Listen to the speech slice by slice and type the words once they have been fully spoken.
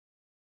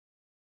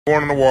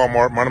going into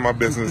Walmart, minding my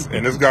business,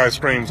 and this guy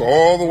screams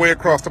all the way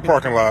across the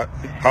parking lot,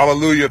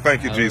 "Hallelujah,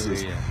 thank you, Hallelujah.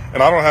 Jesus."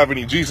 And I don't have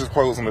any Jesus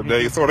clothes on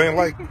today, so it ain't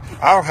like,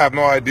 I have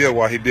no idea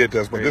why he did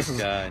this, but Praise this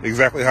is God.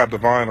 exactly how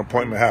divine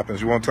appointment happens.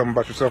 You want to tell me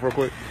about yourself real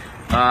quick?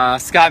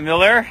 Scott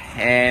Miller,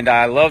 and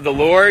I love the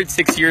Lord.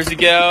 6 years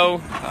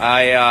ago,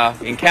 I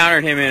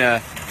encountered him in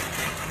a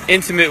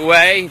intimate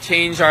way,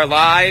 changed our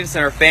lives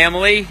and our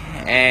family,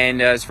 and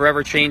has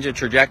forever changed the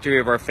trajectory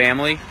of our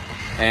family.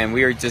 And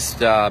we are just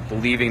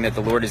believing that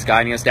the Lord is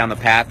guiding us down the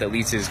path that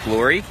leads to His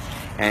glory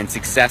and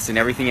success in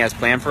everything He has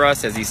planned for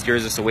us, as He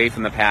steers us away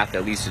from the path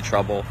that leads to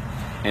trouble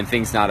and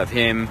things not of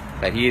Him,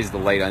 that He is the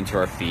light unto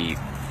our feet,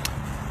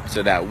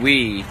 so that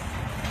we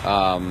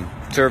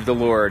serve the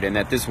Lord, and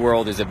that this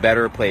world is a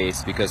better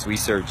place because we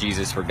serve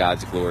Jesus for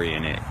God's glory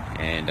in it.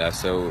 And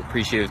so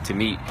appreciative to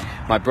meet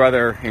my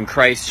brother in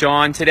Christ,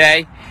 Sean,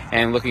 today,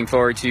 and looking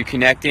forward to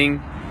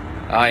connecting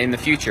in the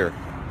future,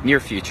 near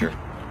future.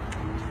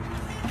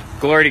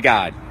 Glory to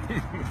God.